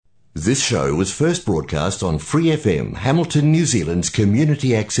This show was first broadcast on Free FM, Hamilton, New Zealand's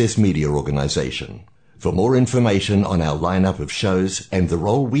community access media organisation. For more information on our lineup of shows and the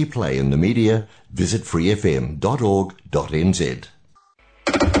role we play in the media, visit freefm.org.nz.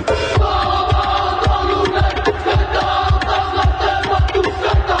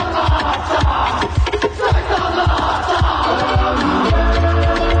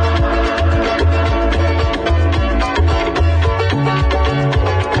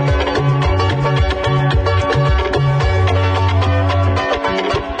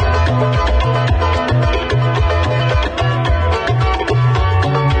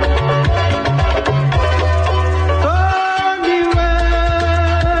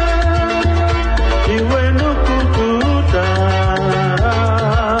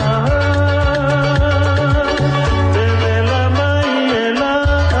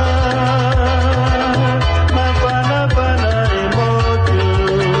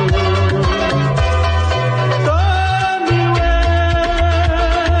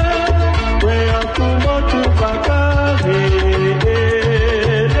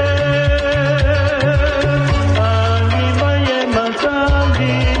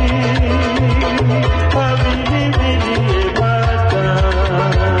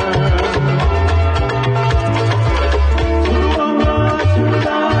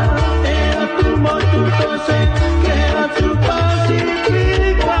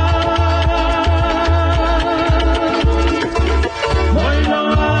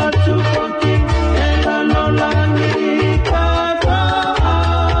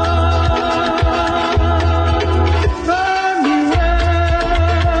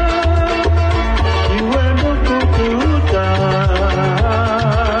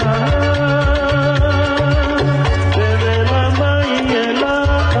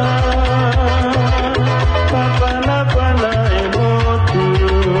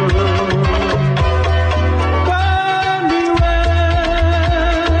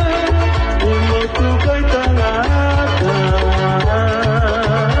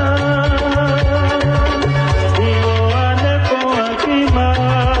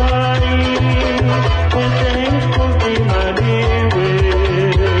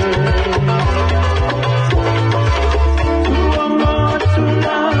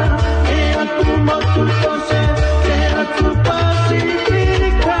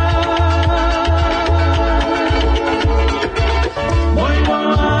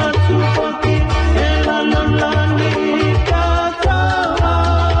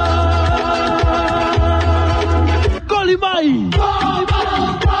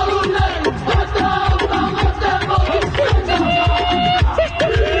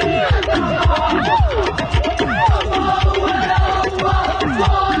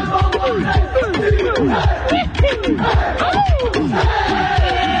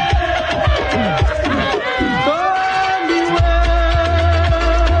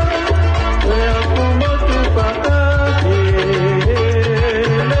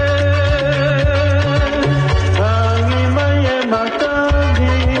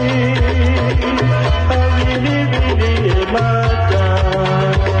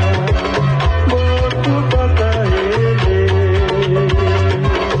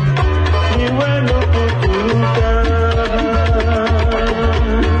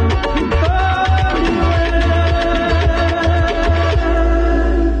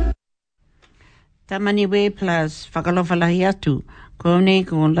 Tama Niue Plus, whakalawhalahi atu, ko nei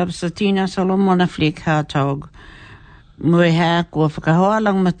ko Lapsatina Solomona Flick Hartog. Mue hea kua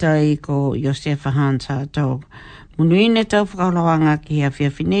whakahoalang matai ko Josefa Hans Hartog. Munuine tau whakaloanga ki hea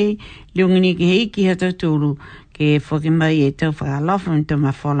whiawhinei, liungini ki heiki hata tūru, ke whakimai e tau whakalofa mta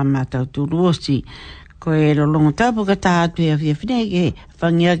mawhala matau tūru osi. Ko e rolongo tapu ka tātu hea whiawhinei ke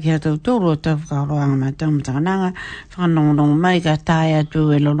whangia ki hata tūru o tau whakaloanga matau mtakananga, whakanongonongo mai ka tāi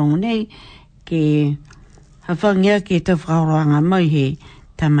atu e rolongo nei, ke hawhangia ki te whakaroanga mai he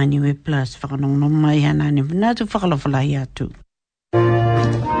Tama Niue Plus whakanongono mai hana ni whanatu whakalawhalahi atu.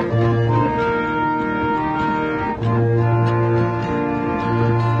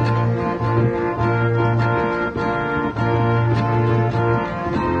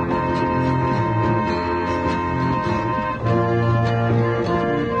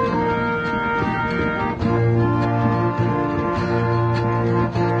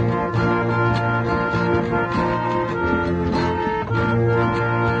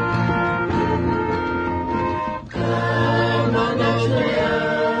 Come on.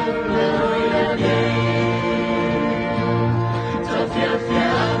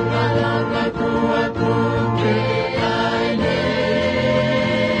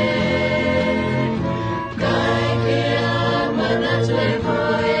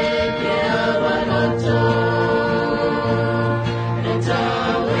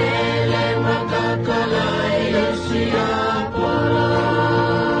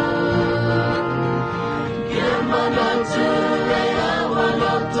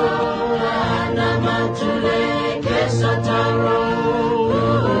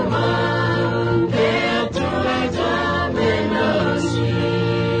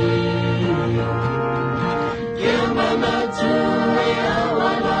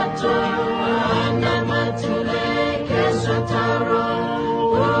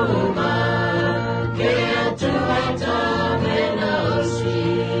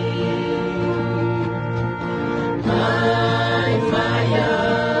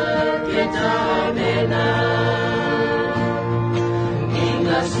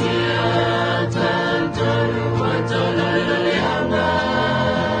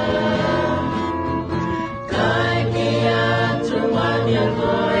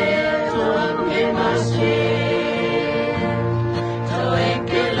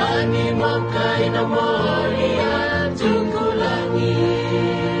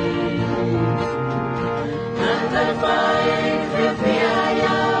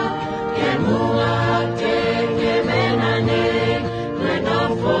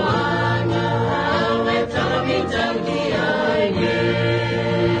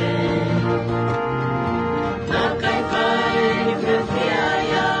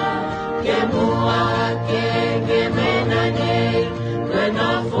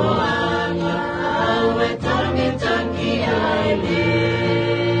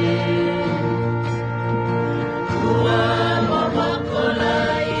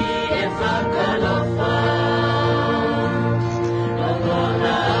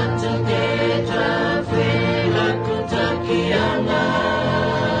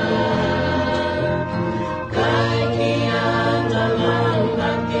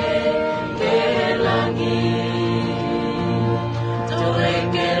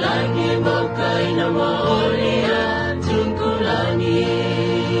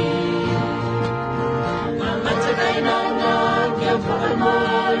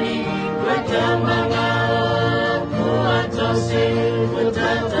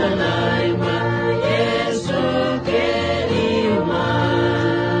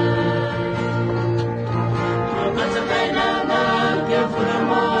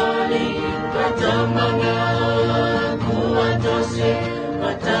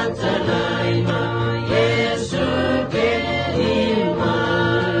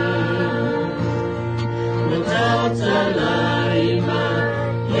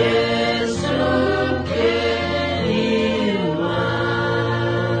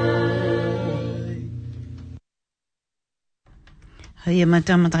 Ia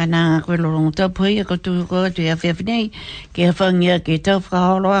matamata na koe lorong tapu ia ko tu ko tu ia whewhinei ke whangia ke tau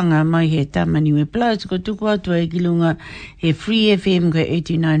whakaholoanga mai he Tama Niue Plus ko tu ko tu e kilunga he Free FM ko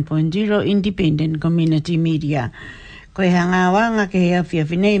 89.0 Independent Community Media ko he hanga wanga ke he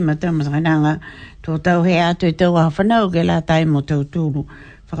whewhinei matamata nanga tō tau he atu e tau whanau ke la tai mo tau tūru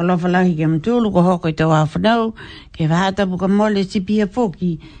whakalawhalahi ke mtūru ko hoko i tau whanau ke wahatapu ka mole sipia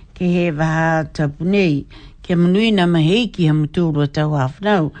whoki ke he wahatapu nei ke Nuieans maheiki ha muturu tau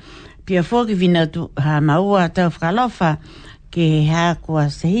afnau pia foki vina tu ha maua tau whakalofa ke ha kua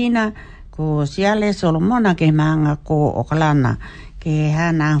sehina ko siale Solomona ke maanga ko okalana ke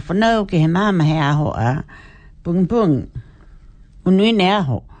ha na whanau ke he mama he aho a pung Nuieans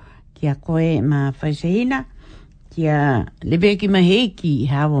aho kia koe ma whaisehina kia lebeki maheiki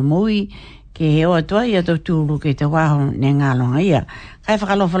hawa mui ke he oa toa ia tau tūru ke te waho ne ngalonga ia kai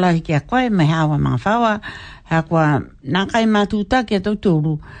whakalofa lahi kia koe ma hawa mga whawa ha kua nā kai mātūta kia tau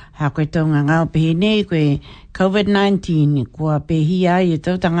tūru ha koe tau ngā ngāo pehe nei koe COVID-19 kua pehia i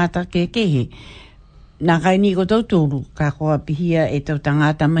tau tangata ke kehe nā kai ni ko tau tūru ka kua pehia e tau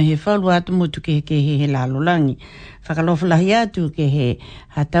tangata mahe whalu atu mutu ke he lalolangi whakalofa lahi atu ke he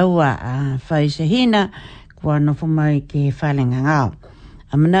hataua a whaisehina kua nofo mai ke he whalenga ngāo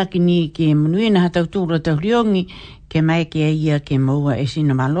a manaki ni ke Nuieans hatau tūra tau riongi ke mai ke ia ke maua e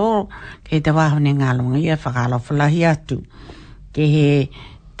sina maloro ke te wahone ngalonga ia whakalofa lahi atu ke he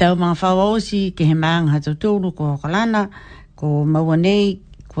tau mga whawaosi ke he maanga hatau tūru ko hokalana ko maua nei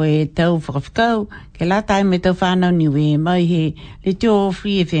ko e tau whakawhikau ke la tai me tau whanau niwe mai he le tō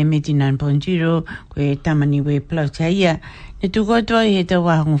Free FM 89.0 ko e Tama Niue Plus ia ne tukotua he tau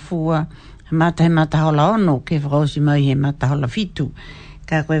wahonga fua he mata hola ono ke whakaosi mai he mata hola fitu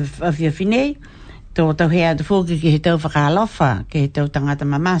ka koe awhiawhinei tō tau hea te fōki ke he tau whakalofa ke he tau tangata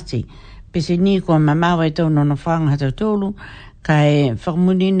mamasi pese ni kua mamawa e tau nono whanga hatau tōlu ka e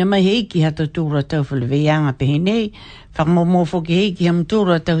whakamuni mai heiki hatau tūra tau whaleweianga pehe nei whakamomo fōki heiki ham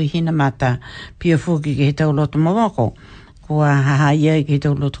tūra tau i hina mata pia fōki ke he tau loto mawako kua haha ia ke he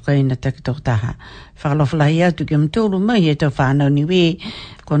tau loto kaina takitok taha whakalofa lahi atu ke mtūru mai he tau whanau niwe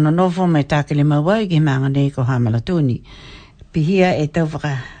ko nonofo mai tākele mawai ke maanga nei ko hamalatuni pihia e tau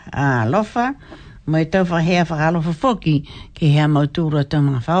whakalofa mai tau whahea whakalofa whoki ke hea mautūra tau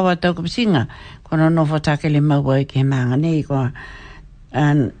mga whaua tau kapisinga kono nofo takele mawai ke maanga nei ko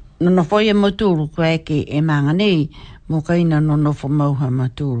nonofo ia mautūru koe ke e maanga nei mo kaina nonofo mauha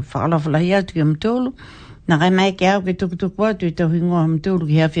mautūru whakalofa lahi atu ke mtūru na kai mai ke au ke tukutuku atu i tau hingoa mtūru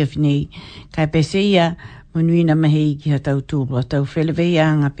ki hawhiawhinei kai pese ia mo Nuieans mahei ki ha tau tūru a tau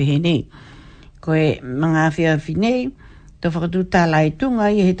wheleweianga pehe nei koe mga hawhiawhinei to whakatu tāla I tunga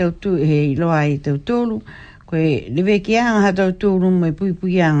I he tautu he iloa I tautolu koe lewe ki anga ha tautolu me pui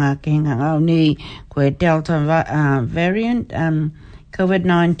pui anga ke hinga ngau nei koe Delta variant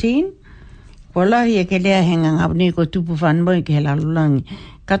COVID-19 ko lahi e ke lea henga ngau nei ko tupu whanmoi ke he lalulangi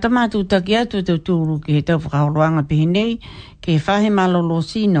ka tamatu taki atu tautolu ke he tau whakaoloanga pehi nei ke he whahe malolo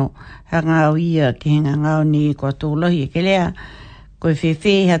sino ha ngau ia ke hinga ngau nei ko tōlahi e ke lea koe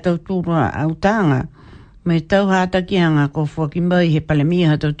whewhe ha tautolu au tanga me tau hātakianga ko whaki mai he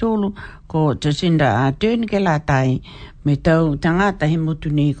palemia hatau tōlu ko Jacinda Ardern ke la tai me tau tangata he mutu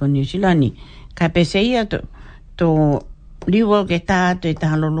nei ko New Zealand. Ka pese ia to liwa ke tātu e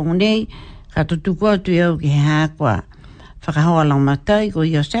tahalolongo nei ka tutuku atu iau ke he hākua. Whakahoa lang matai ko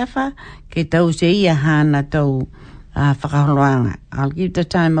Iosefa ke tau se ia hana tau whakaholoanga. I'll give the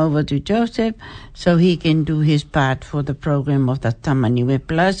time over to Joseph so he can do his part for the program of the Tama Niue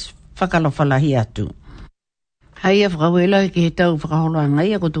Plus whakalofalahi atu. Hai whakawela ke he tau whakaholoanga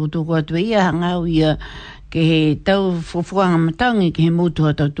ia ko tukutuku atu ia hangau ia ke he tau fufuanga matangi ke he mutu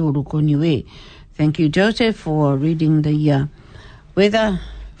ha tauturu ko Niue. Thank you, Joseph, for reading the weather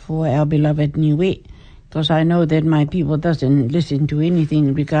for our beloved Niue, because I know that my people doesn't listen to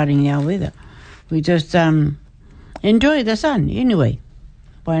anything regarding our weather. We just enjoy the sun anyway.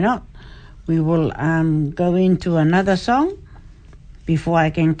 Why not? We will go into another song before I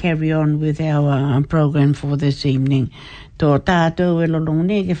can carry on with our program for this evening. Tō tātou e lolong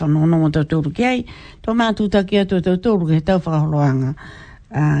ne ke whanonongo tauturu ki ai, tō mātuta ki atu tauturu ke tau whakaholoanga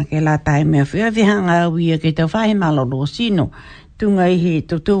ke la tai mea whiawihanga au ia ke tau whahe malolo sino, tunga I he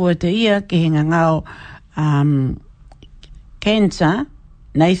tautua te ia ke hinga ngao cancer,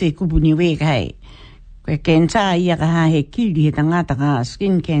 nei se kupu Niue kai. Koe cancer ia ka ha he kiri he tangata ka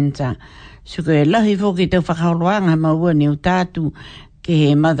skin cancer. So koe lahi whoki tau whakaholoanga maua ni o tātu ke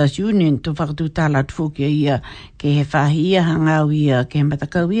he Mothers Union tu whakatu tāla tuwhoki ia ke he whahi ia hangau ia ke he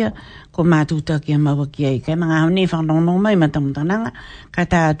matakau ia ko mātuta ki a maua ki ai. Kei mga hau nei whanonong mai matamutananga ka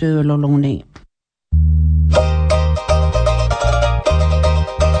tātu e lolong nei.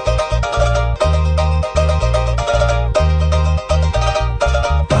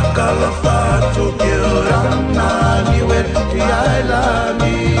 Pakalafatu ki orana niwe ki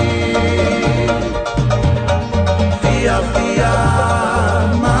ailani Fia fia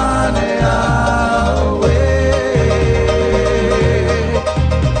mane awe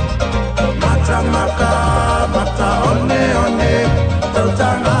Mata maka mata one one Tau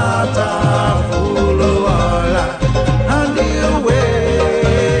tangata fulu ala Handi uwe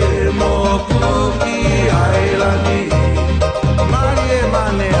mo kuki ailani Mane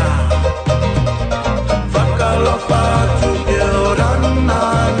manea Whakalawhatu ke orana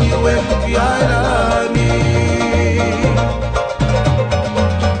niwe kuki ailani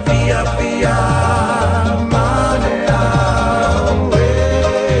Fia fia mane awe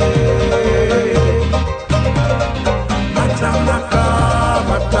Mata maka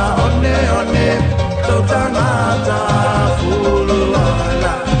mata one one Tau tangata fulu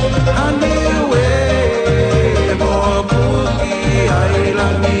ala Hani ue mo kuki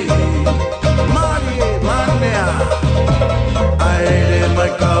ailani Mani manea Aile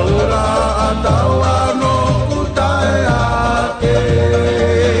mai kaula atawa no kutai ake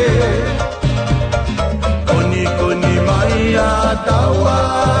Koni koni mai atawa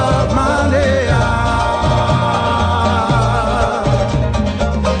malea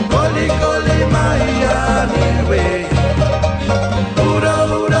Koli koli mai aniwe Ura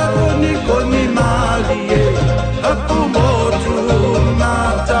ura koni koni malie Aku motu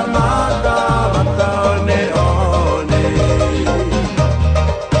mata mata mata one one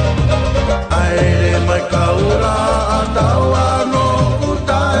Aile mai kaula atawa no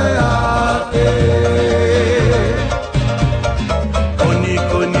kutai ake Koni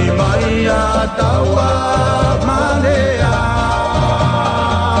koni mai atawa malea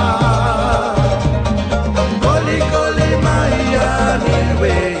Koli koli mai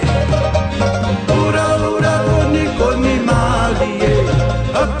aniwe Ura ura koni koni malie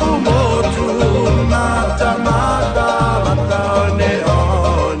Aku motu mata mata mata one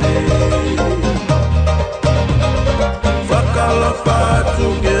one Whakalawhatu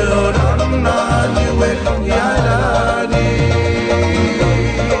ke orana niwe ki ailani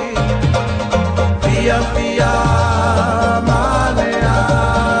Fia fia mane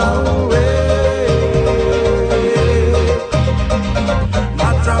aue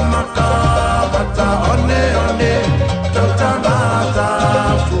Mata maka mata one one Tau tangata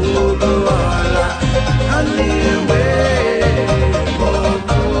fulu ala Hani ue mo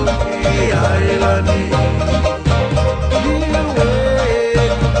kuki ailani Niue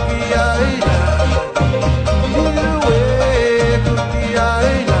kuki ailani Niue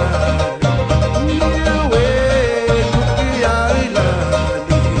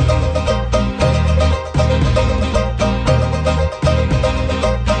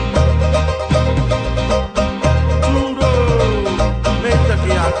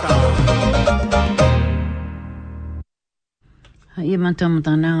Ia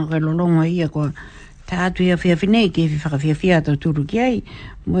matamata nanga koe lolongo ia ko tātu ia whiawhinei ke whakawhiawhia tau turu ki ai.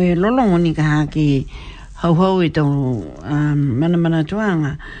 Moe lolongo ni ka hake hauhau e tau mana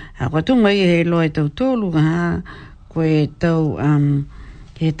tuanga. Kua tunga ia he loa e tau tōlu ka ha koe tau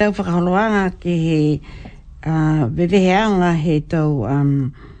ke tau whakaholoanga ke he weweheanga he tau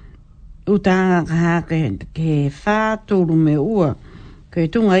utanga ka ha ke whā tōlu me ua. Koe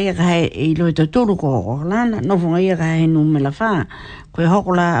tunga ia ka hei i loe tau tōru ko hokolana, nofunga ia ka hei nu mela whā. Koe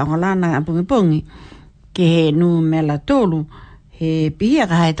hokola hokolana a pungi ke he nu mela tōru, he pihia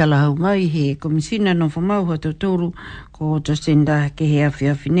ka hei tala hau mai, he komisina nofu mau ha tau tōru ko Jacinda ke he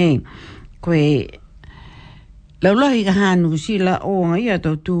awhiawhinei. Koe laulahi ka hānu sila o ia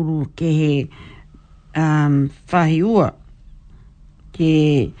tau tōru ke he whahi ua,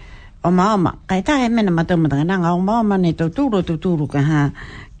 ke Oma, kai tahe mena mataumata nanga oma ne tau tūru ka ha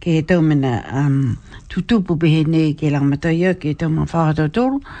ke tau mena tutupu pehe nei ke lang mataia ke tau ma whaha tau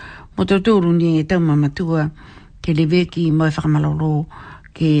tūru mo tau tūru ni e tau ma matua ke leweki moe whakamalolo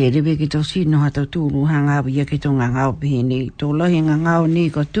ke leweki tau sino ha tau tūru ha ngāu ia ke tau ngāu pehe nei tō lahi ngāu nei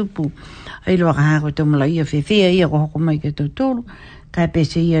ka tupu ai loa ka ha ko tau mala ia whewhea ia ko hoko mai ke tau tūru kai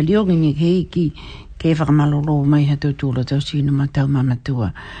pese ia liongi ni ke hiki ke whakamalolo mai ha tau tūla tau sino ma tau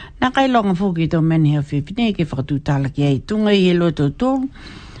mamatua. Nā kai longa fuki tau meni ha whiwhine ke whakatūtala ki ei tunga i he loa tau tūru.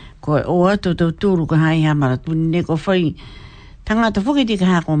 Ko o ato tau tūru ka hai ha maratuni ne ko whai tangata fuki di ka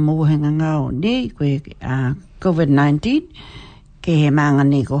ha ko mauhenga ngāo ne koe COVID-19 ke he maanga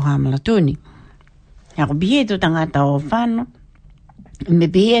ne ko ha maratuni. Ia ko bihe to tangata o whano me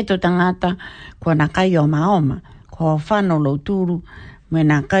bihe to tangata ko na kai o maoma ko whano lau tūru me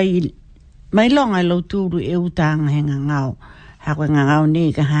na kai mai longa i lau tūru e utanga he ngangau. Hako e ngangau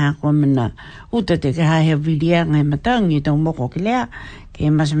nei ka haa kua mena uta te ka haa he vilianga e matangi tau moko ki lea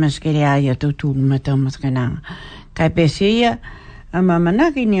ke masamas ke lea ia tau tūru matau matkananga. Kai pese ia a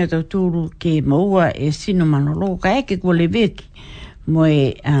mamanaki ni a tau tūru ke maua e sino manolo ka eke kua le veki mo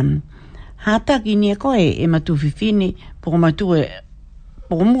e hātaki ni a koe e matuwhiwhine poko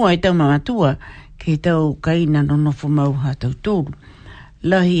mua e tau mamatua ke tau kaina no nofo mau ha tau tūru.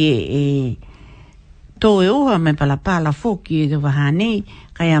 Lahi e tō e uha me palapala foki e te wahane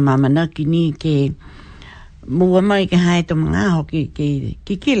kai a mamanaki ni ke mua mai ke hae to mga aho ke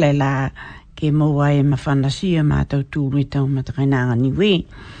kila la ke mua e mawhanasia ma tau tūru e tau matakainanga niwe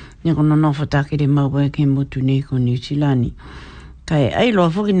ni kono nofo take re maua e ke motu ne ko New Zealand kai ai loa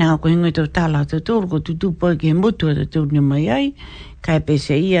foki nā ko hingo tau tala tau tūru ko tutupo e ke motu a tau ni mai ai kai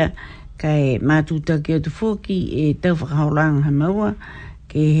pese ia kai mātuta ke atu foki e tau whakaholanga ha maua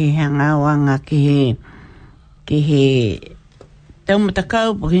ke he hangawanga ke he tau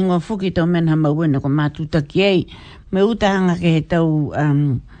matakau po hingo fuki tau menha mawena ko mātuta ki ei me utahanga ke he tau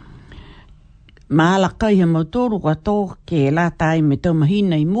maalakai he mautoru kwa tō ke la tai me tau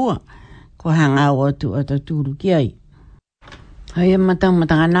mahina i mua ko hangawa atu a tau tūru ki ei Hai matang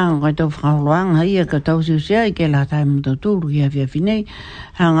matanga ko tau whakaholoanga ia ka tau siusia i ke la tai mo tau tūru ki a whiawhinei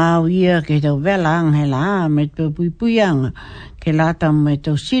hangau ia ke tau vela he la me tau puipuianga ke lata me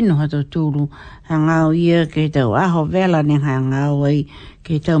tau sino ha tau tūru hangau ia ke tau aho vela ni hangau ai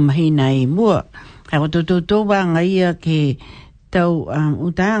ke tau mahina i mua. Kai ko tau tōwanga ia ke tau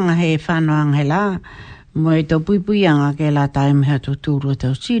utanga he whanoanga he la mo e tau puipuianga ke lata me ha tau tūru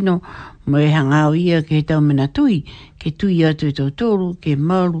tau sino mo e hangau ia ke tau mena tui ke tui atu tau tūru ke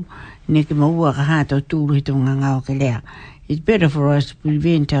mauru ne ke maua ka ha tau tūru he tau ngangau ke lea. It's better for us to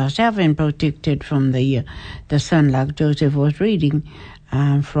prevent ourselves and protect it from the sun, like Joseph was reading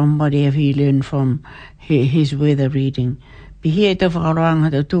from whatever he learned from his weather reading. Pihia te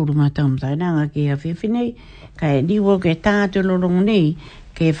whakaroanga te tūru matam tainanga ke a whiwhinei, kai niwo ke tātu lorong nei,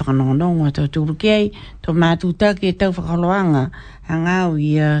 ke whakanongononga te tūru kei, to mātuta ke tau whakaroanga, hangau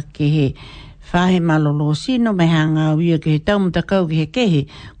ia ke he whahe malolo sino me hangau ia ke he taumatakau ke he kehe,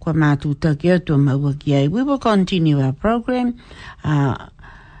 kua mātuta ki atua maua ki ai. We will continue our program.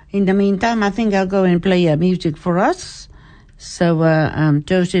 In the meantime, I think I'll go and play music for us. So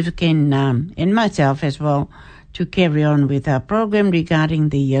Joseph can, and myself as well, to carry on with our program regarding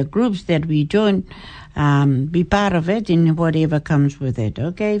the groups that we join, be part of it in whatever comes with it.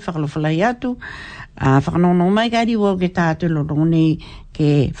 Okay, whakalawhalai atu. Whakanono mai kari wo ke tātu loroni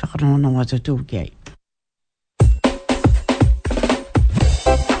ke whakanono atu tūki ai.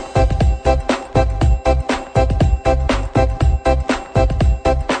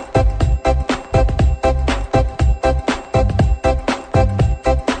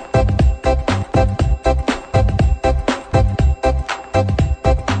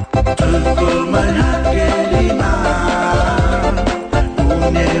 Tuku mai hake lima,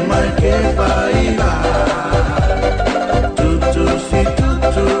 une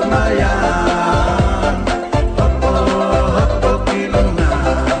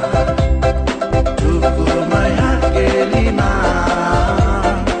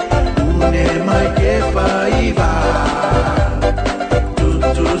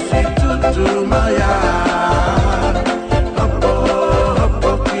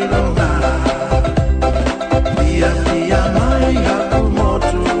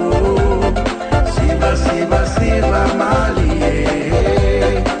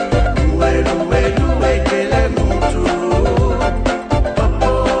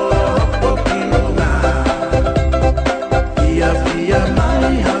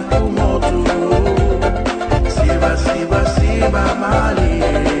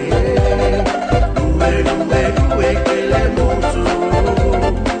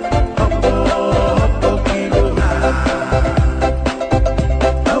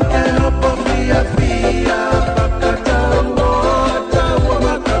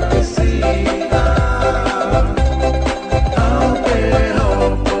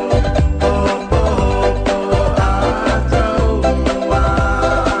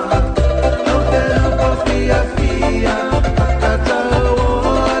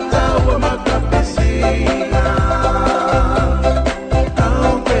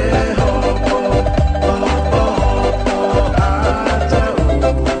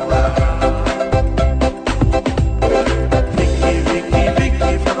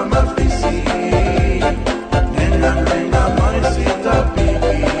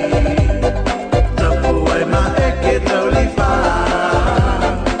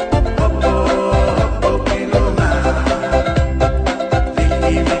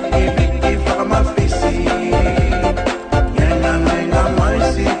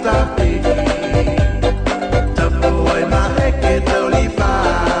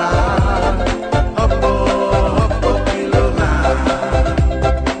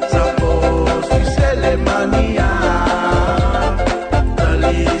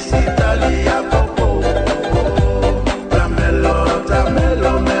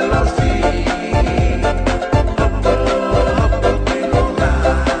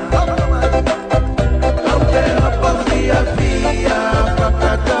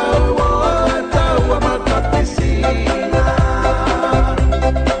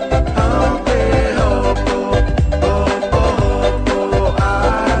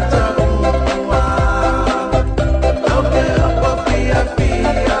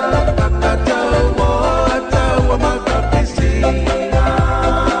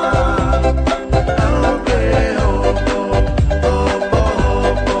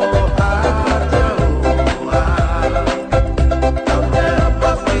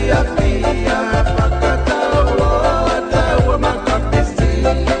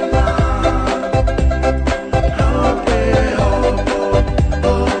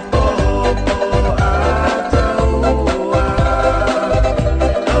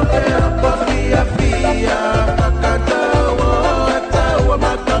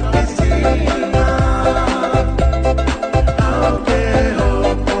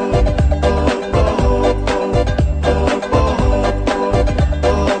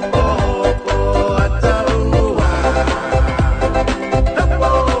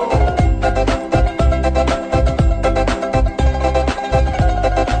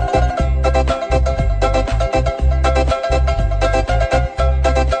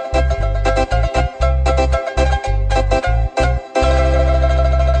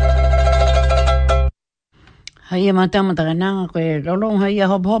Ia matamata nanga koe lolonga ia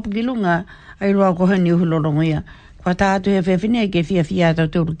hop ki lunga ai roa ko hani uhu lolonga ia. Kua tātu he whewhine ke fia tau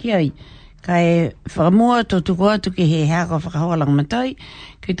tūru ki ai. Ka e whakamua tō tuku atu ki he haka whakahoalang matai.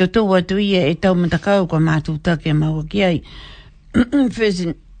 Ki tō tō atu ia e tau matakau kua mātūta ke maua ki ai.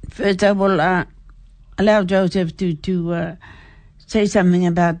 First I will allow Joseph to say something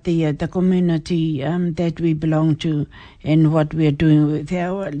about the community that we belong to and what we are doing with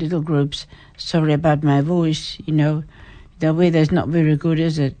our little groups. Sorry about my voice, you know. The weather's not very good,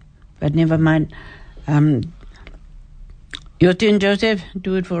 is it? But never mind. Your turn, Joseph.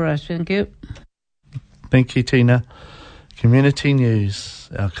 Do it for us. Thank you. Thank you, Tina. Community news.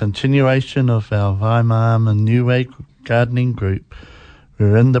 Our continuation of our Vaimama Niue gardening group.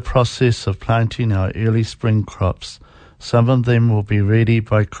 We're in the process of planting our early spring crops. Some of them will be ready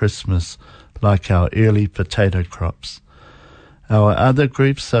by Christmas, like our early potato crops. Our other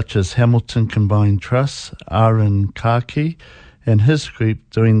groups, such as Hamilton Combined Trust, Aaron Kaki, and his group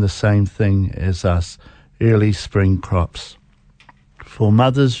doing the same thing as us, early spring crops. For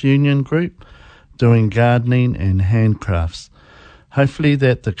Mothers Union Group, doing gardening and handcrafts. Hopefully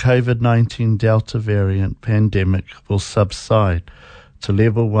that the COVID-19 Delta variant pandemic will subside to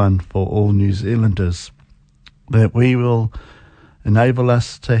level 1 for all New Zealanders, that we will enable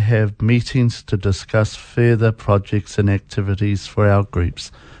us to have meetings to discuss further projects and activities for our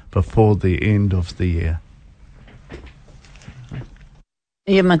groups before the end of the year.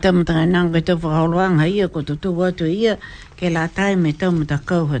 Ia matamata nanga tau whakaoloanga ia ko tau atu ia ke la tai me tau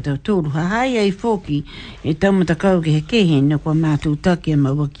matakau ha tau tūru hahai ai fōki e tau matakau ke he kehe na kua mātū taki e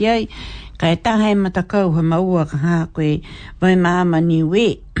maua ki ai ka e tahai matakau ha maua ka haa koe vai maama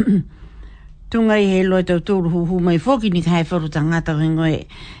niue tunga i he loa tau tūru huhu mai fōki ni ka hai wharu tangata ringo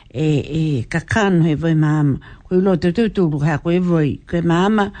e kakano he vai maama koe loa tau tūru haa koe vai koe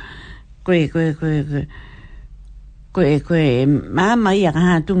maama koe mama ia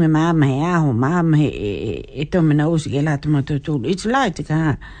ka tunge mama he aho mama he tomena usi ke la tama tūru it's like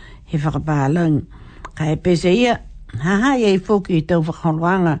ka he whakapālang ka e pese ia haha ia i fōki i tau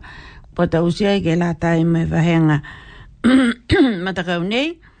whakaoloanga pota usi ai ke la tai me wahenga matakau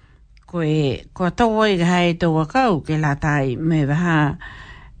nei koe tau ai ka hai tau akau ke la tai me waha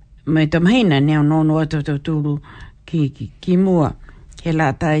me tamahina neo nono atu tūru ki mua ke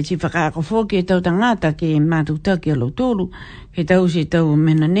la tai si whakaako fōki e tau tangata ke mātuta ki alo tūru, ke tau si tau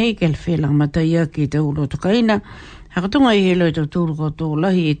mena nei ke whelang mataia ki tau loto kaina. Hakatunga i he loi tau tūru ko tō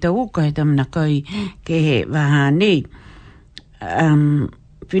lahi e tau uka he tamana kai ke he waha nei.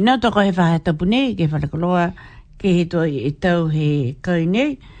 Whinauta ko he waha tapu nei ke whalakaloa ke he toi e tau he kai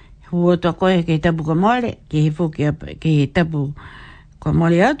nei. Huoto ko he ke tapu ka moale, ke he fōki ke he tapu ka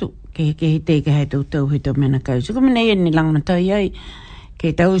moale atu, ke he te ke he tau he tau mena kai. So kumina ia ni lang matai ai,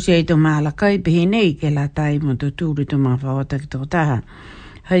 ke tau se ai tō mālakai pehe nei ke la tai mo tō tūru tō mga whawata ki tō taha.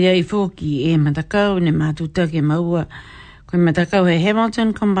 Hai ai fōki e matakau ne mātuta ke maua. Koe matakau he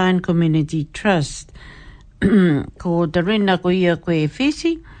Hamilton Combined Community Trust. Ko tarina ko ia koe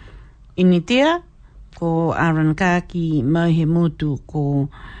Fisi, Initea, ko Aaron Kaki Mahe Mutu ko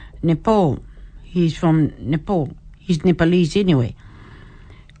Nepal. He's from Nepal. He's Nepalese anyway.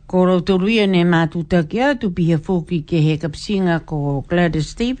 Ko rautoruia ne mātuta ki atu piha fōki ke he kapsinga ko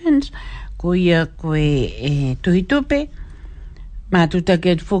Gladys Stevens, ko ia koe tuhitupe. Mātuta ki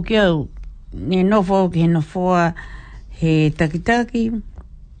atu fōki au, ne nofo ke he nofoa he takitaki,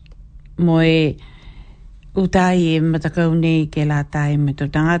 mo e utai e matakau nei ke la tai me tō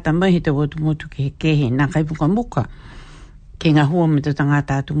tangata mai he tau atu motu ke he kehe, nā kaipuka muka, ke ngā hua me tō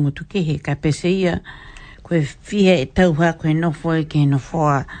tangata atu motu ke he, ka pese ia, koe fia e tauha koe nofo e ke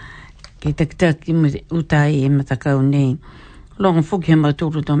nofoa ke takitaki utai e matakau nei. Longa fuki he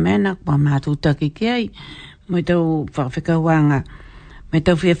maturu tō mena, kua mātutaki ke ai, mo tau whakawhikauanga, me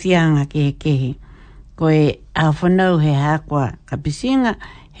tau whiawhianga ke he kehe. Koe awhanau he hākua ka pisinga,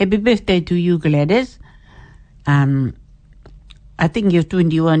 happy birthday to you Gladys. I think you're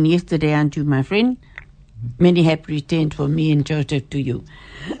 21 yesterday, aren't you, my friend? Many happy returns for me and Joseph to you.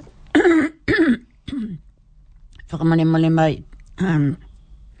 I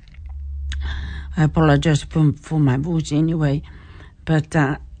apologize for my voice anyway, but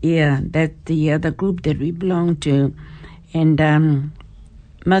yeah, that's the other group that we belong to, and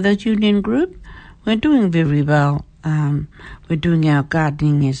Mother's Union group, we're doing very well. We're doing our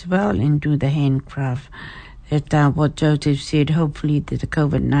gardening as well and do the handcraft. That what Joseph said, hopefully that the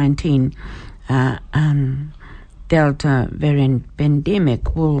COVID-19 Delta variant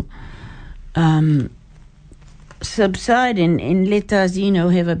pandemic will subside and let us,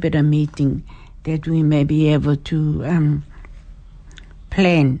 have a better meeting that we may be able to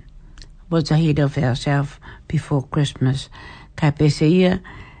plan what's ahead of ourselves before Christmas. Ka pese ia,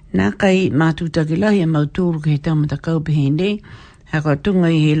 nā kai mātutaki lahi a mautūru ke he taumatakau pehe nei, haka tunga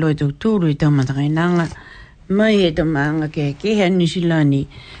i he loi tautūru i taumatakai mai he tamaanga ke he nisilani,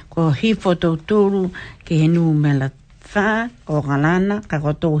 ko hifo tautūru ke he nuu mela wha, ko kalana, ka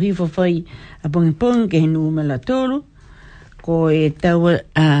tō hifo whai a pungi ke he nuu mela tōru, ko e tau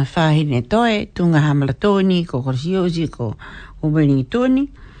whahine toe, tunga hamala tōni, ko korsiosi, ko uweringi tōni,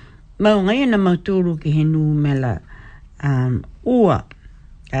 maunga ia na mautūru ke he nuu mela ua,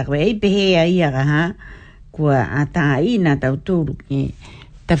 ka koe ei pehe a ia ka ha, kua a tā i nā tautūru ke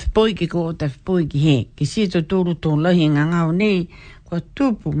tawhipoi ki ko tawhipoi ki he, ki si tautūru tō lahi ngā ngau nei, kua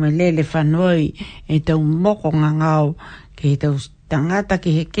tupu me lele whanoi e tau moko ngā ngau, ke tau tangata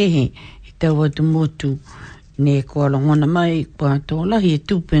ki he kehe, i tau atu motu, ne kua longona mai, kua tō lahi e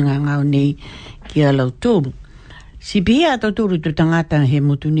tupu ngā ngau nei, ki a lau tūru. Si pihia tautūru tu tangata he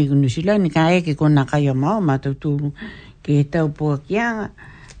motu ni kunusilani, ka eke kona kaya mao ma tautūru, ke he tau pua kianga,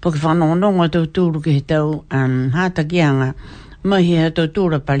 po ki whanononga tautūru ke he tau hata kianga, mai he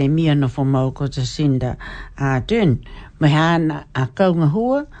tautūra pale mia no fo mau ko Jacinda Ardern, mai hana a kaunga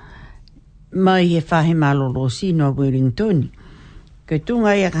hua, mai he whahe malolo sino a Wellington. Ke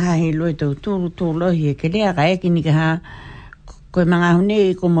tunga ia ka hahi loe tau tūru lohi e ke rea ka eki ni ka ha, koe mga hune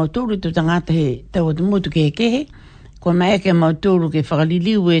ko mautūru tau tangata he tau atu mutu ke kehe, koe mai eke mautūru ke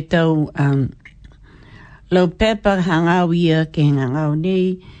whakaliliu e tau lau pepa hangau ia ke hangau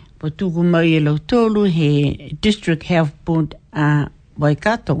nei, po tuku mai e lau tōlu he District Health Board a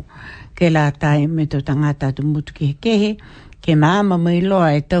Waikato, ke la tai me tau tangata atu mutu ke kehe, ke maama mai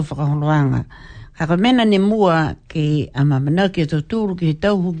loa e tau whakaholoanga. Ka mena ne mua ke amamana ke tau tūru ke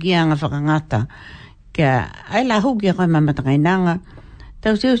tau hukianga whakangata, ke ai la hukia koe mamatainanga,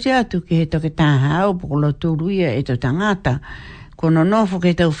 tau seo se atu ke he toke taha au poko lau tūru ia e tau tangata, kono nofo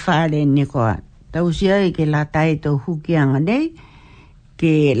ke tau whare ne koa, tau siai ke la tai tau hukianga nei,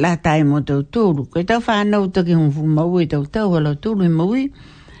 ke la tai mo tau tūru, ke tau whanau toki hungfu maui tau tau lau tūru he maui,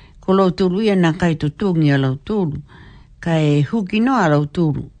 ko lau tūru ia na kai tutungi a lau tūru, kai huki noa lau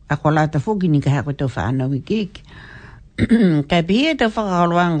tūru, a ko lata fuki ni ka hako tau whanau i kiki. Kai pihia tau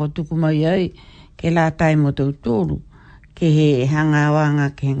whakaholoanga tuku mai ai, ke la tai mo tau tūru, ke he hangawanga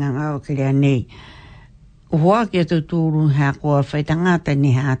ke hangawanga ke rea nei. Uhua ke tau tūru hea koa whaitangata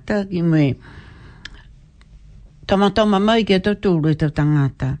ni hata ki me tamatoma mai ke tau tūru e tau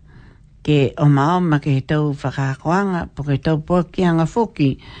tangata, ke o maoma ke he tau whakakoanga, po ke tau pokianga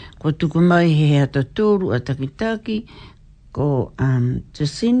fuki, ko tuku mai he hea tau tūru a takitaki, ko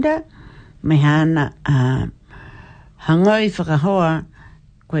Jacinda, me hana hangai whakahoa,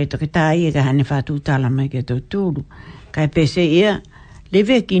 ko e toke tā ia ka hane whātūtala mai ke tau tūru. Kai pese ia,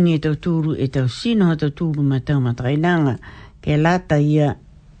 lewe kini e tau tūru e tau sino ha tau tūru ma tau matainanga, ke lata ia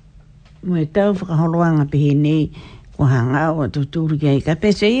mo e tau whakaholoanga pehe nei, ko hangau a tau tūru ki ai. Kai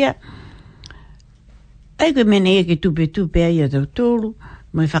pese ia, ai koe mene ia ke tupe ai a tau tūru,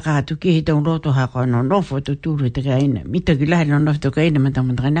 mai whakaatu ki he tau roto hako no nofo tau tūru e te kaina. Mita ki lahi no nofo tau kaina ma tau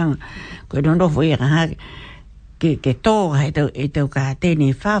matainanga, ko e no nofo ia ka hake. Ke tōga e tau ka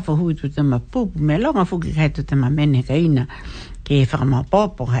tēne whāwha hui tu tama pupu, me longa fuki kai tu tama mene ka ina, ke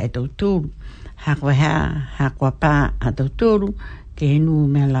whakamapopo hai tau tūru, hakwa hakwa pā a tau tūru, ke he nuu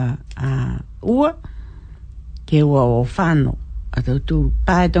mela ua, ke ua o whāno a tau tūru,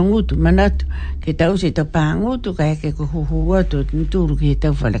 pā e tau ngutu, manatu, ke tau se tau pā ngutu, ka eke ko huhu atu a tūru ke he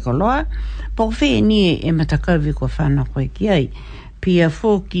tau whalekoloa, po whee nie e matakawi ko whāna koe ki ai, pia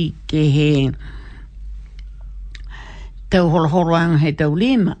fuki ke he tau holohoroanga he tau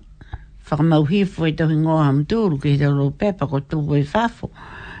lima, whakamauhifo e tau hingoa hamtūru ke he tau lo pepa ko tūko e whafo,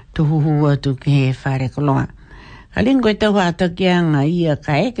 tu huhu atu ke he whare koloa. Ka lingo e tau hatakianga ia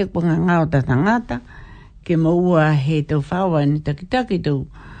ka eke ko ngangao ta tangata, ke maua he tau whaua ni takitaki tau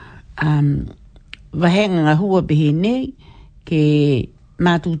wahenga ngā hua pehe nei, ke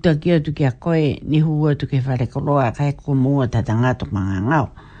mātūtaki atu ki a koe ni hua atu ke whare koloa, ka eke ko mua ta tangata ko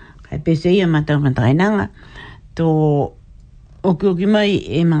ngangao. Ka pese ia matau matainanga, tō oki mai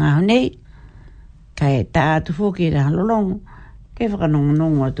e mga honei, kai tā atu fōki e halolongo, ke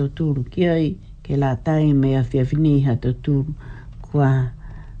whakanongonongo a tau tūru ki ai, ke la tai me a whiawhini ha tau tūru, kua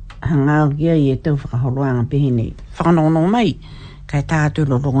hangau ki ai e tau whakaholoanga pehenei. Whakanongonongo mai, kai tā atu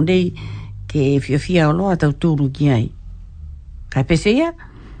lolongo nei, ke whiawhia o loa tau tūru ki ai. Kai pese ia,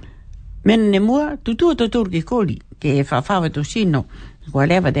 mena ne mua, tutua tau tūru ki kori, ke whawhawa tau sino, kua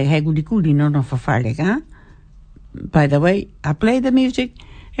lewa te hei kuli no whawhale ka, By the way, I play the music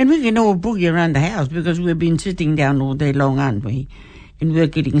and we can all boogie around the house because we've been sitting down all day long, aren't we? And we're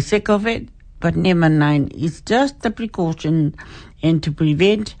getting sick of it. But never mind, it's just a precaution and to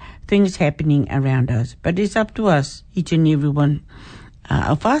prevent things happening around us. But it's up to us, each and every one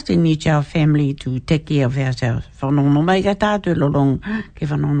of us in each our family to take care of ourselves. Whanongo mai ka tātou lolong ke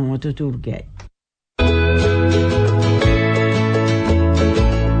whanongo tuturu kei. Tell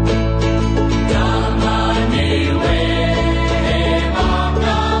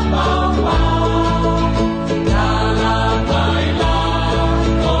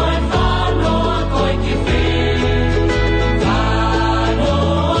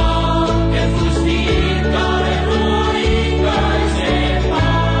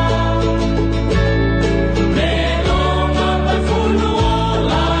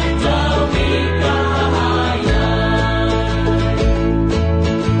me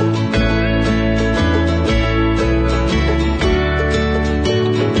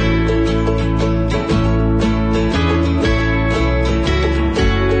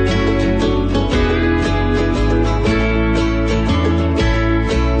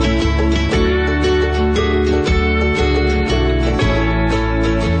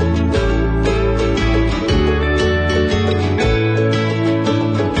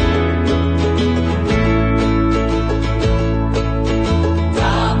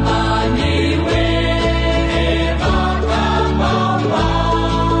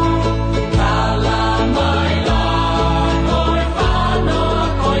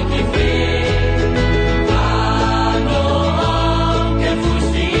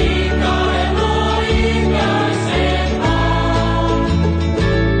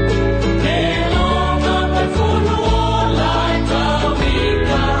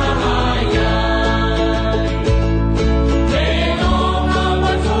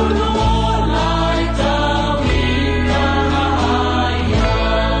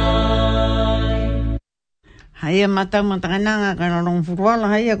Hai mata nanga ka long furuala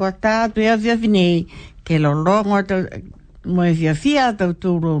hai ko ta tu ya fia fini ke longo to mo fia to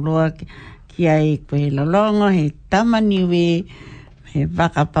turu lo ki ai ko longo he Tama Niue he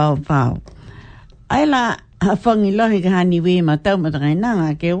waka pau. Ai la hafangi lohi ka niue mata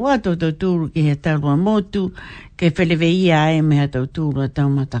nanga ke wato to turu ki he tarua motu ke whelewea ai me to turu tau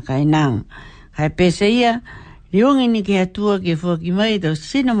matakainanga. Hai pese ia Riongi ni ke atua ke whoki mai tau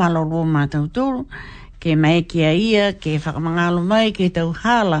sina malolo mātau tūru, ke mai ke ia, ke whakamangalo mai, ke tau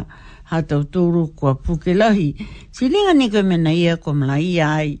hala, ha tau tūru kua puke lahi. Silinga ni koe mena ia, ko mla ia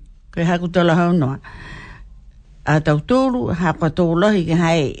ai, koe haku tola haunoa. A tau tūru, ha pa tau lahi ke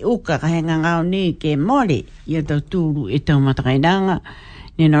hae uka ka henga ngau ni ke mole, ia tau tūru e tau matakainanga.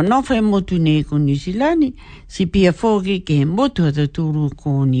 Nena nofa e motu ne ko Nusilani, si pia whoki ke motu ha tau tūru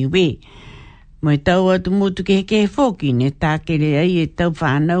ko Niue. Mai tau atu motu ke whoki, ne tākere ai e tau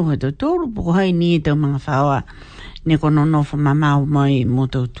whanau ha tau tūru, poko hai ni e tau mga whaoa, ne kono nofa mamau mai mo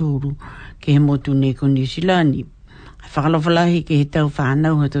tau tūru, ke he motu ne ko Nusilani. Whakalawhalahi ke he tau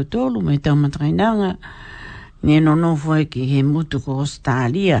whanau ha tau tūru, mai tau matakainanga, ne no nofa ai ke he motu ko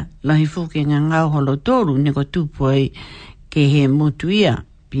Australia, lahi whoki ngā ngau holo tūru, ne ko tupu ai ke he motu ia,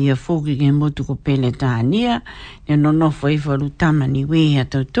 pia whoki ke he motu ko Peletania, ne no nofa ai whalu Tama Niue ha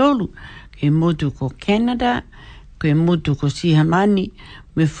tau tūru, ke motu ko Canada, ke motu ko Sihamani,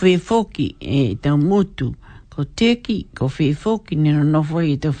 me whefoki e tau motu ko Turkey, ko whefoki ne no nofo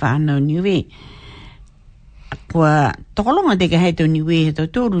i tau whanau Niue. Kua tokolonga te ka hei tau Niue he tau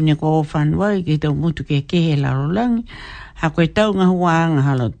tōru ne ko o whanwai ke tau motu ke kehe larolangi, ha koe tau ngā huanga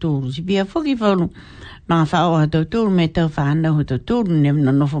hala tōru. Si pia whoki whaulu mga whao ha tau tōru me tau whanau ha tau tōru ne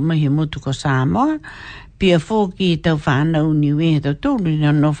no nofo mai he motu ko Samoa, pia whoki tau whanau Niue he tau tōru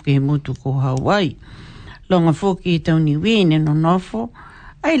ne no nofo ke he motu ko Hawaii. Longa whoki tau Niue ne no nofo,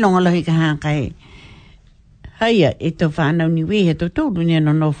 ai longa lahi ka hākai. Haia e tau whanau Niue he tau tōru ne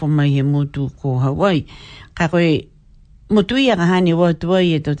no nofo mai he motu ko Hawaii. Ka koe motu ia ka hani watu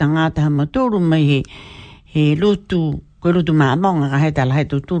ai e tau tangata ha motoru mai he lutu, koe lutu maamonga ka hei tala hei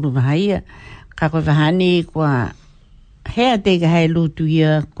tau tōru mahaia. Ka koe wahani kua hea te ka hei lutu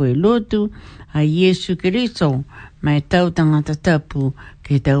ia koe lutu, a Yesu Kiriso, mai tau tangata tapu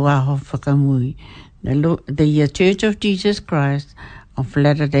ke tau aho whakamui. The Church of Jesus Christ of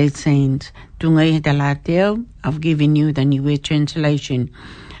Latter-day Saints. Tungai he tala teo, I've given you the Niue translation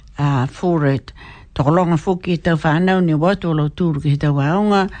for it. Tokolonga whuki tau whanau ni watu o lau tūru ke tau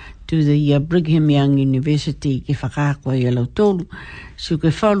aonga to the Brigham Young University ke whakakua i lau tūru. So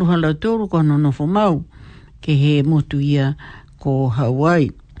ke whaluha lau tūru ko nonofo mau ke he motu ia ko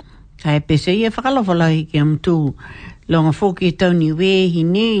Hawaii. Kai pese ia whakalawhalahi ki amtū. Longa whoki tau Niue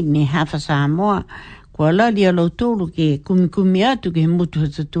hine ne hawha Samoa. Kua lali a lau tōru ke kumikumi atu ke he mutu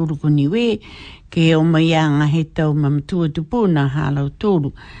hata tōru ko Niue. Ke he o maianga he tau mamatua tupuna ha lau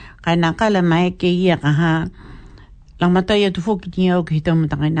tōru. Kai nā kala mai ke ia ka ha. Lang matai atu whoki ni au ke he tau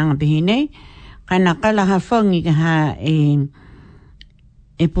matakainanga pehine. Kai nā kala ha whangi ka ha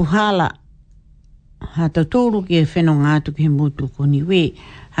e puhala. Ha tau tōru ke whenonga atu ke he mutu ko Niue.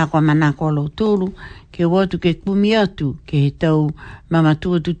 Ha kua mana ko lau tōru, ke watu ke kumi atu, ke he tau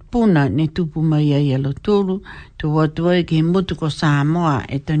mamatua tutupuna ne tupu mai ai lau tōru, tu watu ai ke he mutu ko Samoa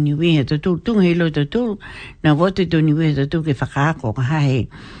e tau Niue he tau tōru, tunga hei lau tau tōru, na watu e tau Niue he tau tōru ke whakaako ka hae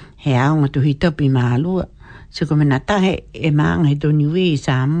he aonga tu hi tapi maalua. Se ko mena tahe e maanga he tau Niue i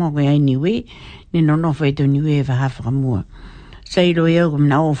Samoa koe ai Niue, ne nonofa e tau Niue e whahawhakamua. Sairo e au ko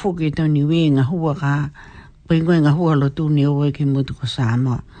mena o whuki e tau Niue ngā hua ka Pengoi ngā hua lo tūne o e ke mutu ko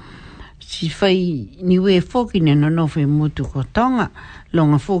Samoa. Si whai Niue whoki ne no whai mutu ko Tonga, lo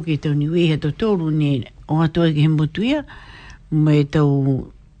ngā whoki tau Niue he tau tōru ne o atu e ke he mutu ia, me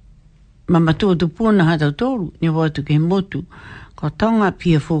tau mamatua tupuna ha tau tōru, ne o atu ke he mutu ko Tonga,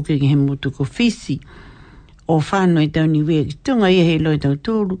 pia whoki ke he mutu ko Fisi, o whanau e tau Niue, ki tunga ia he lo e tau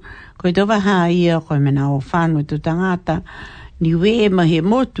tōru, koe tau waha ia, koe mena o whanau e tau tangata, Niue ma he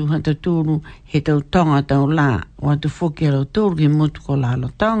motu ha tau tūru he tau Tonga tau la. O atu whoki alo tūru he motu ko la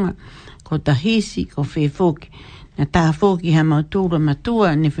alo Tonga. Ko tahisi, ko whē whoki. Na tā whoki ha mautūra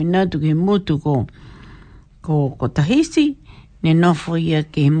matua ne whenatu ke he motu ko tahisi. Ne nofo ia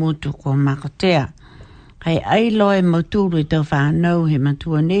ke he motu ko Makatea. Hei ailoe mautūru e tau whanau he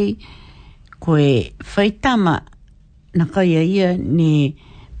matua nei. Ko e whaitama na kaia ia ne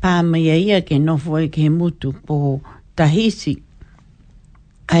pāmaya ia ke nofo e ke he motu ko tahisi.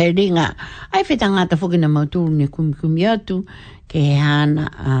 Ai ringa, ai whetangata whuki na mautūru ne kumikumi atu, ke he hana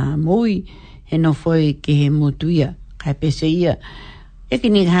mui, he no foi ke he motu ia, kai pese ia. Eki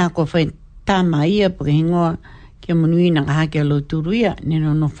ni ka hako whai tama ia, pake hingoa, ke monuina ka hake alo turu ia, ne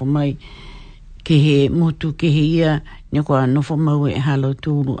no nofo mai, ke he motu ke he ia ne koa nofo mau e halo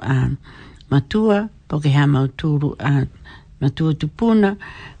tūru a matua, po ke ha mau tūru a matua tupuna,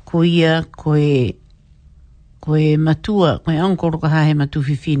 ko ia koe matua, koe ankoro ka hae matu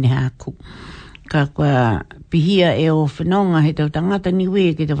whiwhine haku. Ka koa pihia e o whenonga he tau tangata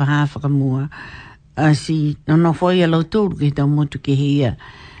niue ke te waha whakamua. Si nonofo ia lau tūru ke tau motu ke he ia.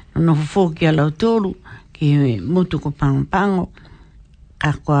 Nonofo ki a lau tūru ke motu ko pango.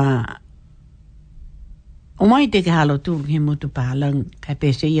 Ka koa o mai te ke halo tūru ke motu pālang kai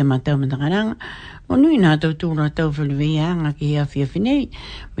pese ia matau matakaranga. O nui nā tau tūru a tau whaliweanga ke hea whiawhinei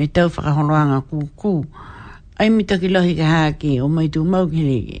me tau whakaholoanga kūkū. Ai mita ki lohi ka hāke o mai tū mau ki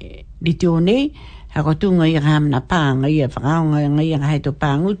li tō nei, hako tūnga i ka hamna pānga ia whakaonga i ka hei tō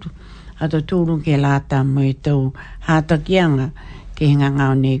pāngutu. Ato tūru ke lāta mai tau hātakianga ke hinga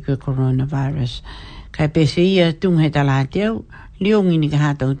ngāo nei ko coronavirus. Kai pese ia tūnga he tala te au, liongi ni ka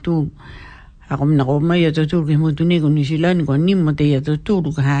hātau tūru. Ako mina ko mai ato tūru ke mutu nei ko nisilani ko nimo te ato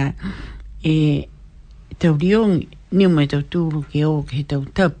tūru ka hā e tau liongi, nimo e tau tūru ke o ke he tau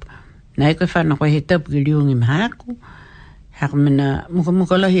tapu. Nai koe whana koe he tapu ke liongi mahaku. Haka mina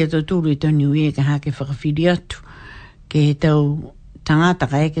muka lahi ato tūru i tau niue ka hake whakawhiri atu. Ke he tau tangata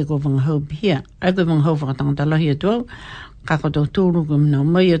ka eke ko wangahau pihia. Ai koe wangahau whakatangata lahi atu au. Kako tau tūru ko mina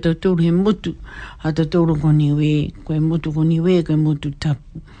mai ato tūru he mutu. Ato tūru ko niue, koe mutu ko niue, koe mutu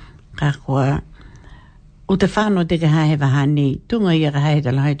tapu. Kakoa o te whano te ka hae waha nei. Tunga ia ka hae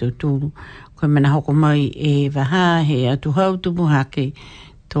te lahi tau tūru. Koe mina hoko mai e waha he atu hau tupu hake.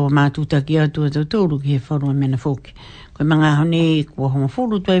 Tō mātutaki atu atau tūru ki he wharua mena whoki. Koe mga hone kua honga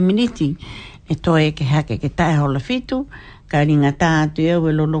whuru 2 miniti e toe ke hake ke tae hola whitu, ka ringa tātu e au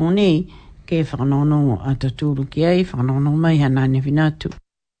e lolongo nei ke whakanonongo atau tūru ki ai, whakanonongo mai hanane vinatu.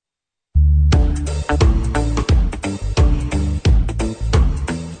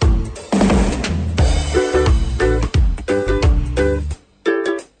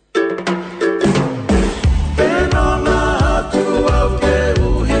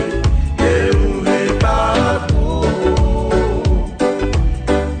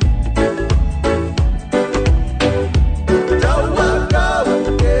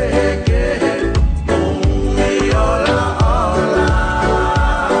 Ola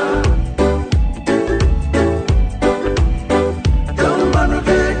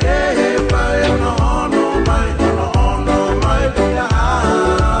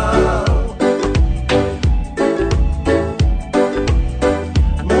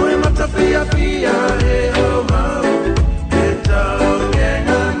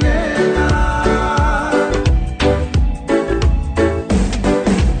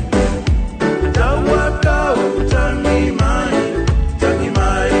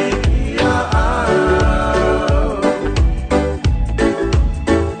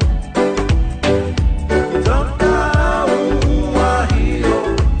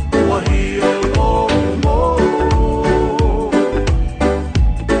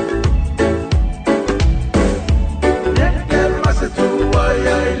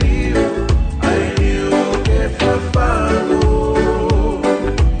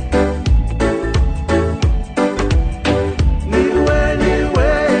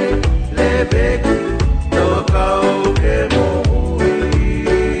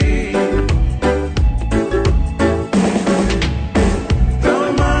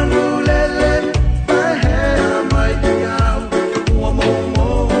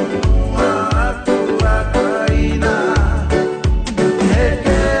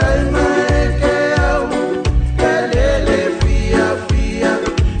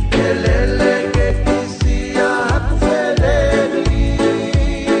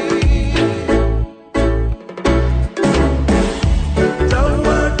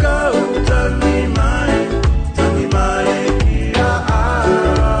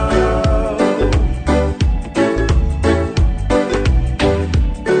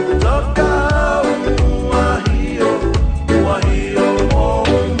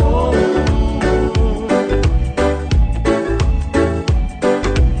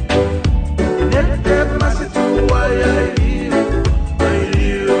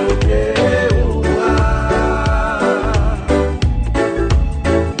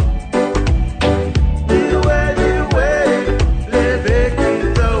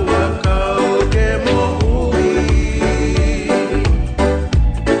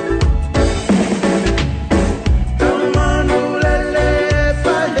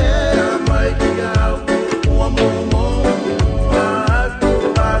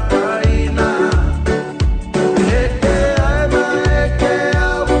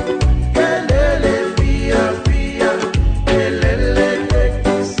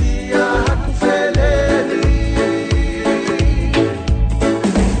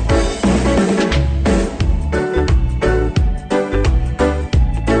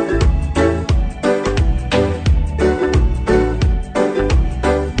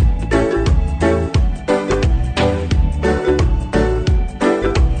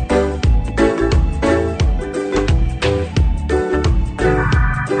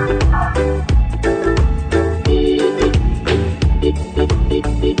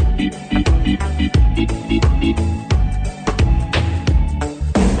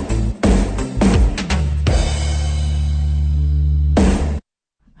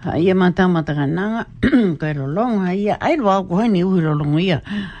Ia matamata kananga kai rolonga ia ai roa ko ni uhi rolonga ia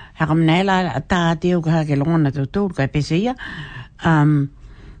hakamnela ta te o ka ke longona to to kai pesia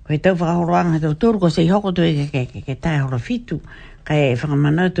kai tau whakahoroanga to to ko sei hoko to ke tai horo fitu kai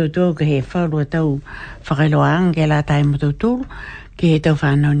whakamana to to ke he whaurua tau whakailoanga ke la tai mo to to ke he tau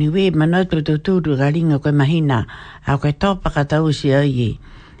whanau niwe mana to to ka ringa koe mahina au kai topa ka tau si ai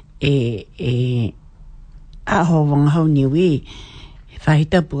aho wanga hau niwe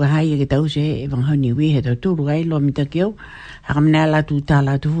whahita puka hai ke tau se e wangau niwe he tau tūru ai lo mita keo hakamnea la tu tā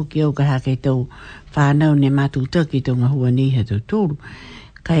la tuhu keo ka hake tau whanau ne mātu taki tau ngahua ni he tau tūru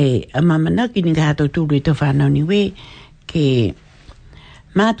kai amamanaki ni ka tau tūru i tau whanau niwe ke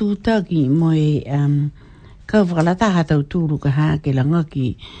mātu taki mo e kau whakalata ha tau tūru ka hake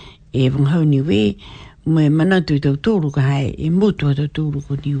langaki e wangau niwe mo e manatu tau tūru ka hai e mutu tau tūru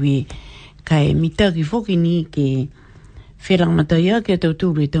ko niwe kai mitaki foki ni ke wherang mataia ke tau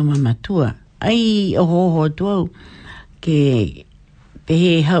tūru i tau mamatua. Ai oho tuau ke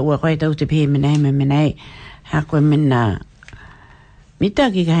pehe haua koe tau te pehe menai. Ha koe mena mita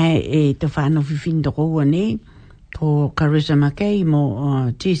ki kai e te whanau whiwhindo koua ne ko Carissa Mackay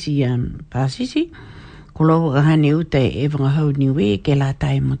mo tisi Pasisi. Ko loa ka hane utai e wangahau niwe ke la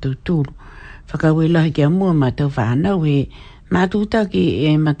tai mo tau tūru. Whakaue lahi ke amua ma tau whanau he mātūtaki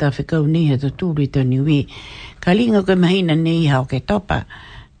e mata whikau ni he tau tūru i tau niwe. Ka linga koe mahina nei hao ke topa,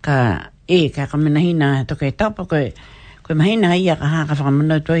 ka kaminahina to ke topa, koe mahina ia ka haka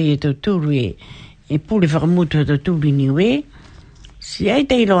whakamanautua i e tau tūru e puli whakamutu tau tūru niwe. Si ai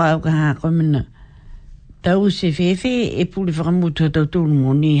teilo au ka haka koe mina tau se whewhe e puli whakamutu tau tūru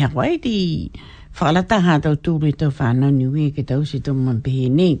mo ni hako ai ti whakalataha tau tūru i tau whanau niwe ke tau se tau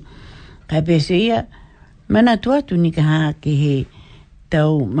mampehe nei. Ka pese ia, mana tuatu ni ka haka he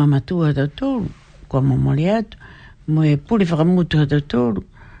tau mamatua tau tūru. Ko momole atu mo e puli whakamutu hata tūru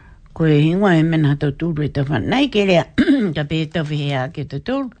ko e hingoa e mena hata tūru e tau whanai ke rea ka pe tau whihea ke tau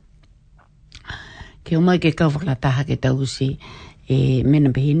tūru ke umai ke kau whakalataha ke tau se e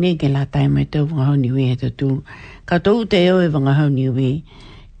mena pehine ke la tai mai tau wangahau niwe hata tūru ka tau te eo e wangahau niwe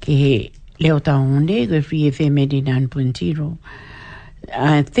ke he leo tau honde ko e Free FM 89.0.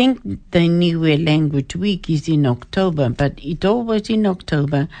 I think the Niue Language Week is in October, but it's always in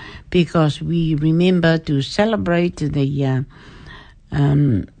October because we remember to celebrate the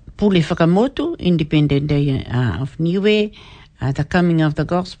Pule Whakamotu, Independent Day of Niue, the coming of the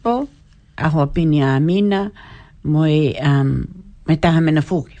Gospel, Aho Pini Amina, Moe me taha mena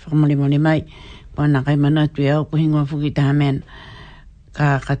fuki, whakamole mai, wana kai manatu e au kuhingoa fuki taha mena,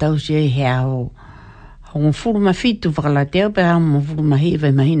 ka tausi e he aho, Hong furuma fitu whakalateo pe hamo furuma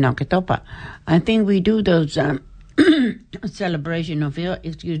hiwe mahina ke topa. I think we do those celebration of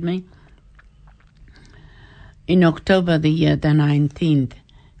in October the 19th.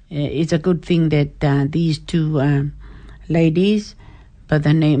 It's a good thing that these two ladies by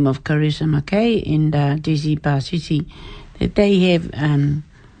the name of Carissa Mackay and Jessie Pasisi, that they have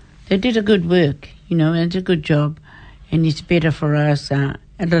they did a good work, it's a good job, and it's better for us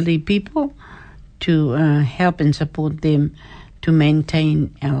elderly people to help and support them to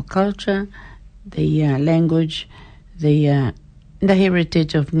maintain our culture, the language, the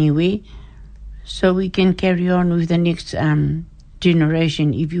heritage of Niue, so we can carry on with the next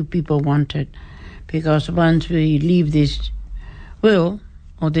generation if you people want it. Because once we leave this world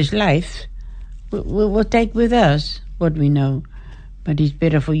or this life, we'll take with us what we know. But it's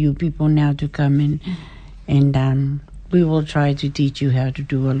better for you people now to come in and we will try to teach you how to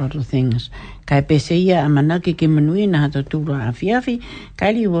do a lot of things. Kai pese ia amanaki ke manui na hata tūra awhiawhi,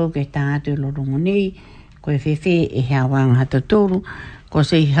 kai liwo ke tātu lorongo nei, koe whewhe e hawang hata tūru, ko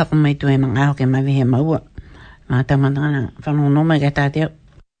se hako mai tu e mangao ke mawehe maua. Mā tamatana, whanonga nomai ke tāteo.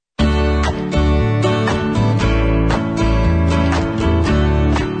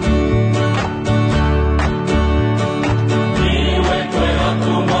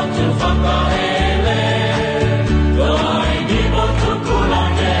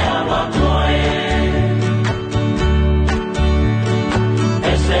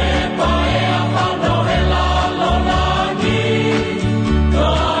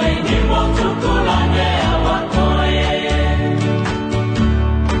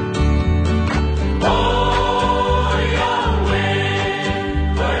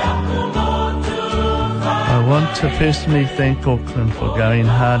 To personally thank Auckland for going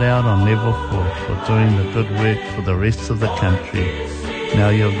hard out on level 4 for doing the good work for the rest of the country. Now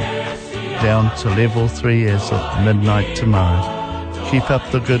you're down to level 3 as of midnight tomorrow. Keep up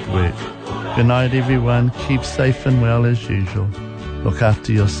the good work. Good night, everyone. Keep safe and well as usual. Look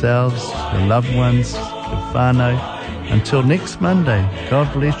after yourselves, your loved ones, your whānau. Until next Monday,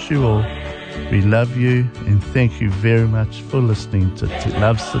 God bless you all. We love you and thank you very much for listening to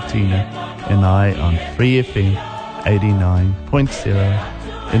Love Satina and I on Free FM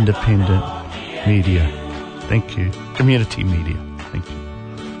 89.0 Independent Media. Thank you. Community Media. Thank you.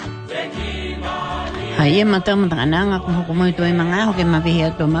 Hai mata nanga ko mo ito mga ho ke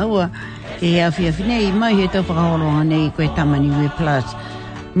mabihe to maua ke afia I mai he to whakaholonga nei koe Tama Niue Plus.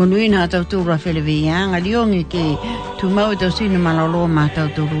 Munuina tau tūra whelewea ngariongi ke tu mau tau sinu malolo ma tau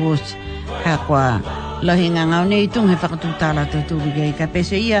tūru os ha kwa lahinga ngau nei tung he whakatūtala tau tūru kei ka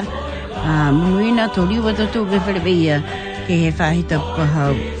pese ia munuina tau liwa tau tūru whelewea ke he whahita puka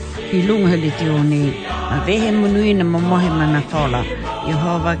hau ki lunga le te o nei a vehe munuina mamohe mana whola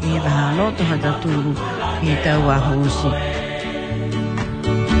Yehova ke he waha loto ha tau tūru he tau a hosi.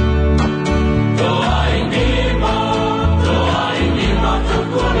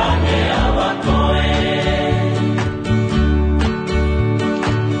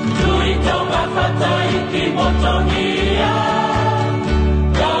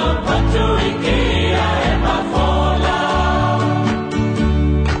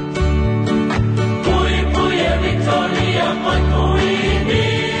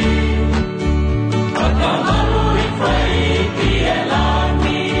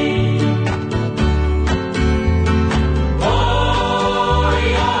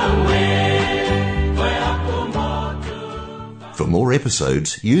 For more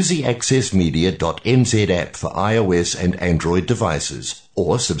episodes, use the accessmedia.nz app for iOS and Android devices,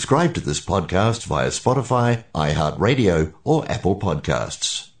 or subscribe to this podcast via Spotify, iHeartRadio, or Apple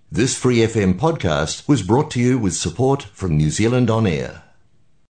Podcasts. This Free FM podcast was brought to you with support from New Zealand On Air.